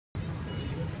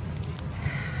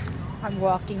I'm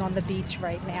walking on the beach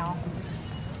right now.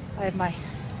 I have my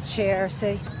chair,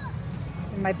 see,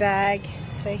 in my bag,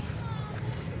 see.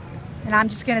 And I'm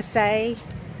just gonna say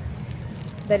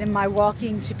that in my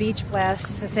walking to beach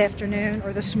class this afternoon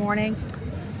or this morning,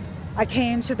 I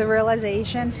came to the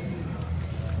realization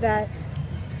that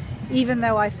even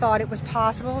though I thought it was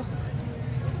possible,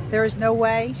 there is no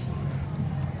way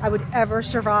I would ever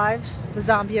survive the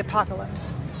zombie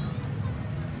apocalypse.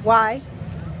 Why?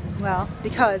 Well,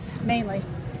 because mainly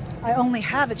I only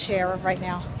have a chair right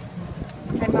now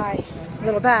and my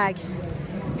little bag.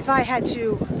 If I had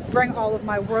to bring all of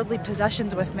my worldly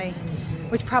possessions with me,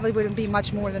 which probably wouldn't be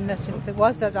much more than this if it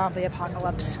was the zombie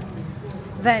apocalypse,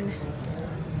 then,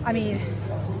 I mean,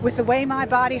 with the way my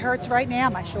body hurts right now,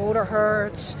 my shoulder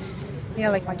hurts, you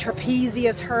know, like my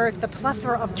trapezius hurts, the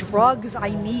plethora of drugs I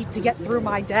need to get through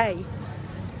my day,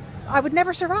 I would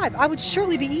never survive. I would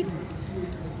surely be eaten.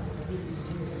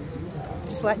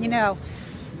 Just letting you know.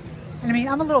 And I mean,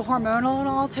 I'm a little hormonal and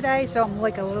all today, so I'm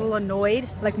like a little annoyed,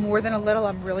 like more than a little,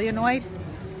 I'm really annoyed.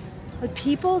 But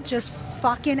people just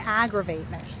fucking aggravate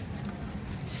me.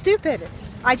 Stupidity.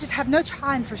 I just have no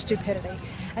time for stupidity.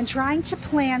 And trying to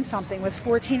plan something with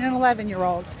 14 and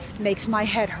 11-year-olds makes my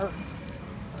head hurt.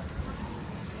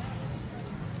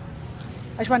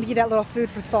 I just wanted to give that little food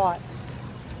for thought.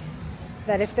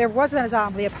 That if there wasn't a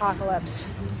zombie apocalypse,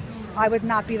 I would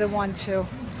not be the one to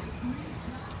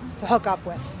hook up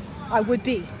with. I would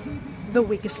be the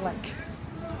weakest link.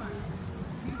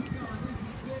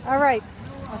 All right,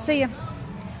 I'll see you.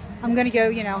 I'm gonna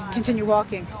go, continue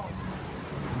walking.